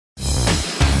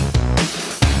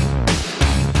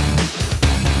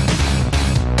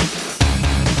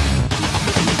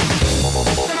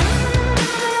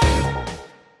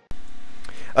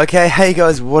Okay, hey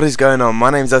guys, what is going on? My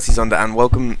name is Ltzonda and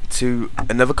welcome to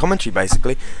another commentary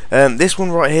basically. This one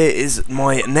right here is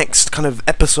my next kind of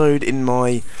episode in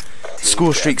my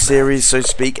Scorestreak series, so to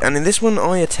speak, and in this one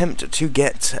I attempt to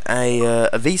get a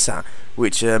VSAT,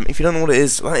 which if you don't know what it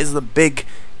is, that is the big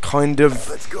kind of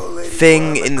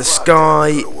thing in the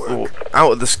sky, or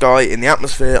out of the sky, in the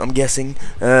atmosphere, I'm guessing.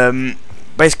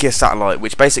 Basically a satellite,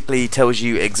 which basically tells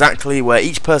you exactly where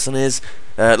each person is,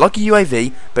 like a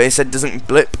UAV, but instead doesn't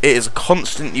blip. It is a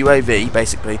constant UAV,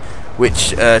 basically,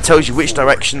 which tells you which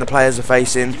direction the players are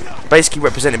facing, basically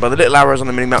represented by the little arrows on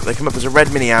the mini-map. They come up as a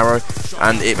red mini arrow,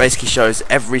 and it basically shows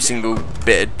every single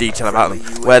bit of detail about them,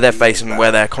 where they're facing,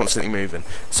 where they're constantly moving.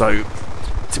 So,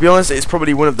 to be honest, it's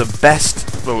probably one of the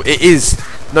best, well, it is,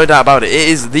 no doubt about it, it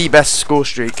is the best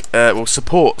Scorestreak, well,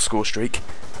 support Scorestreak,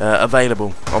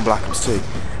 available on Black Ops 2.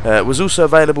 It was also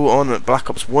available on Black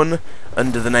Ops 1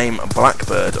 under the name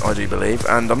Blackbird, I do believe,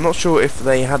 and I'm not sure if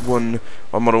they had one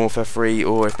on Modern Warfare 3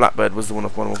 or if Blackbird was the one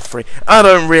of Modern Warfare 3. I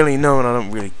don't really know and I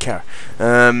don't really care.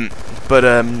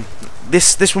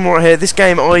 This one right here, this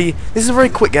game, this is a very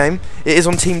quick game. It is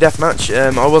on Team Deathmatch.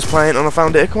 I was playing and I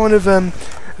found it a kind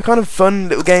of fun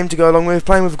little game to go along with,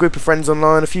 playing with a group of friends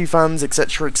online, a few fans,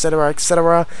 etc, etc,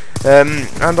 etc,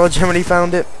 and I generally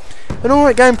found it an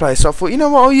alright gameplay, so I thought, you know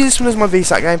what, I'll use this one as my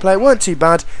VSAT gameplay. It weren't too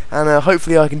bad, and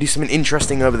hopefully I can do something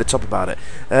interesting over the top about it.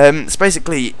 So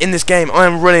basically, in this game, I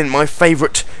am running my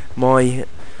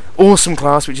awesome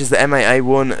class, which is the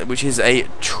M8A1, which is a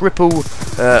triple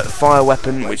fire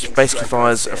weapon, which basically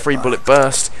fires a 3-bullet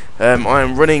burst. I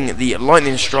am running the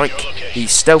Lightning Strike, the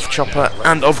Stealth Chopper,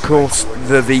 and of course,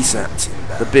 the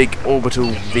VSAT. The big Orbital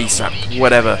VSAT,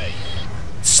 whatever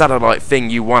satellite thing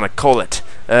you want to call it.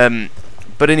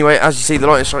 But anyway, as you see, the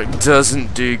Lightning Strike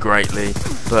doesn't do greatly,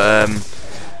 but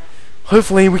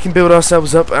hopefully we can build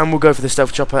ourselves up, and we'll go for the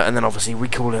Stealth Chopper, and then obviously we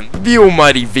call it the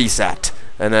almighty VSAT.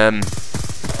 And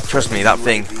trust me, that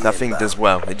thing does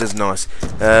well. It does nice.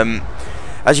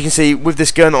 As you can see, with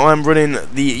this gun, I am running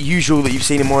the usual that you've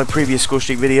seen in my previous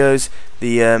Scorestreak videos,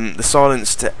 the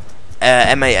silenced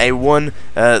M8A1.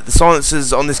 The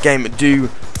silencers on this game do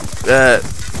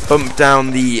bump down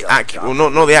the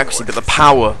not the accuracy, but the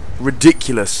power,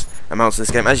 ridiculous amounts of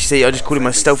this game. As you see, I just called it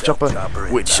my Stealth Chopper,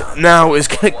 which now is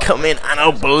going to come in and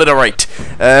obliterate.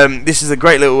 This is a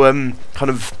great little kind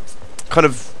of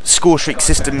Scorestreak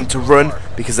system to run,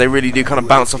 because they really do kind of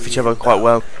bounce off each other quite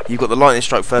well. You've got the Lightning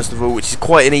Strike first of all, which is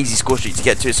quite an easy Scorestreak to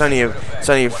get to. It's only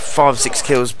 5-6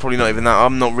 kills, probably not even that.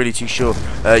 I'm not really too sure.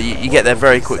 You get there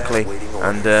very quickly,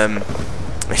 and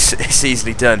it's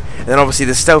easily done. And then obviously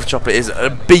the Stealth Chopper is a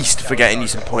beast for getting you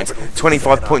some points.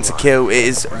 25 points a kill. It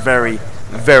is very,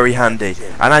 very handy.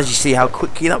 And as you see how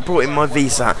quickly that brought in my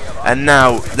VSAT, and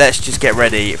now let's just get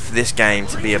ready for this game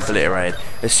to be obliterated.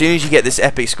 As soon as you get this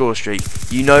epic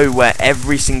Scorestreak, you know where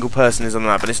every single person is on the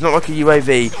map. And it's not like a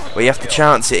UAV where you have to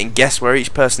chance it and guess where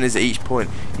each person is at each point.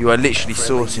 You are literally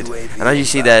sorted. And as you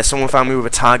see there, someone found me with a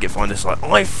target finder. It's like,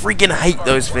 I freaking hate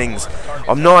those things.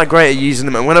 I'm not that great at using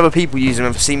them, and when other people use them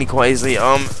and see me quite easily,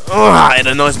 it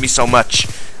annoys me so much.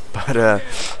 But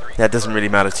yeah, it doesn't really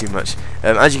matter too much.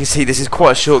 As you can see, this is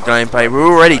quite a short gameplay. We're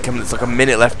already coming, it's like a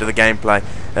minute left of the gameplay.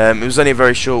 It was only a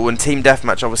very short one. Team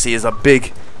Deathmatch obviously is a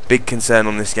big concern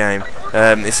on this game.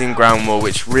 It's in ground war,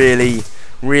 which really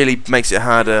makes it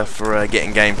harder for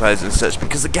getting gameplays and such,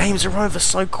 because the games are over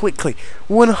so quickly.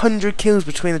 100 kills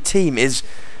between the team is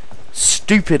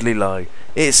stupidly low.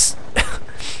 It's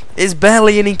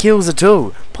barely any kills at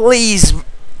all. Please,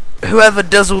 whoever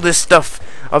does all this stuff,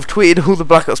 I've tweeted all the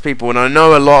Black Ops people, and I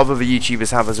know a lot of other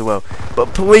YouTubers have as well,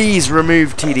 but please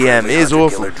remove TDM. It is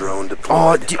awful.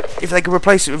 If they could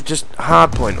replace it with just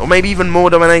hardpoint, or maybe even more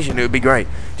domination, it would be great.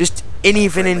 Just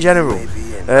anything in general.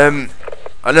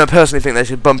 I know, I personally think they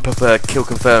should bump up a kill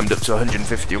confirmed up to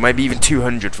 150, or maybe even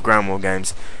 200 for ground war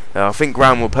games. I think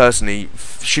ground war personally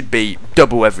should be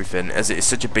double everything, as it is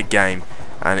such a big game,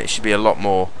 and it should be a lot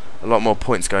more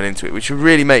points going into it, which would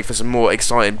really make for some more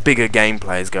exciting, bigger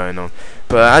gameplays going on.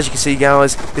 But as you can see,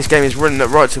 guys, this game is running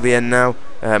up right to the end now.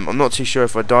 I'm not too sure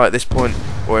if I die at this point,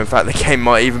 or in fact the game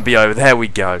might even be over. There we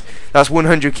go. That's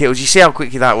 100 kills. You see how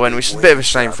quickly that went, which is a bit of a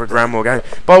shame for a ground war game.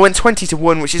 But I went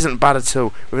 20-1, which isn't bad at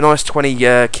all, with a nice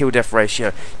 20 kill-death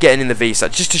ratio, getting in the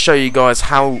VSAT, just to show you guys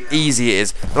how easy it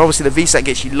is. And obviously the VSAT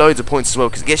gets you loads of points as well,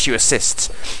 because it gets you assists.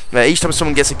 Each time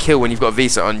someone gets a kill when you've got a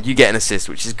VSAT on, you get an assist,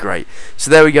 which is great. So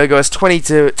there we go, guys. 20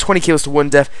 kills to 1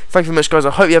 death. Thank you very much, guys. I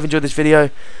hope you have enjoyed this video.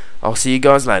 I'll see you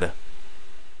guys later.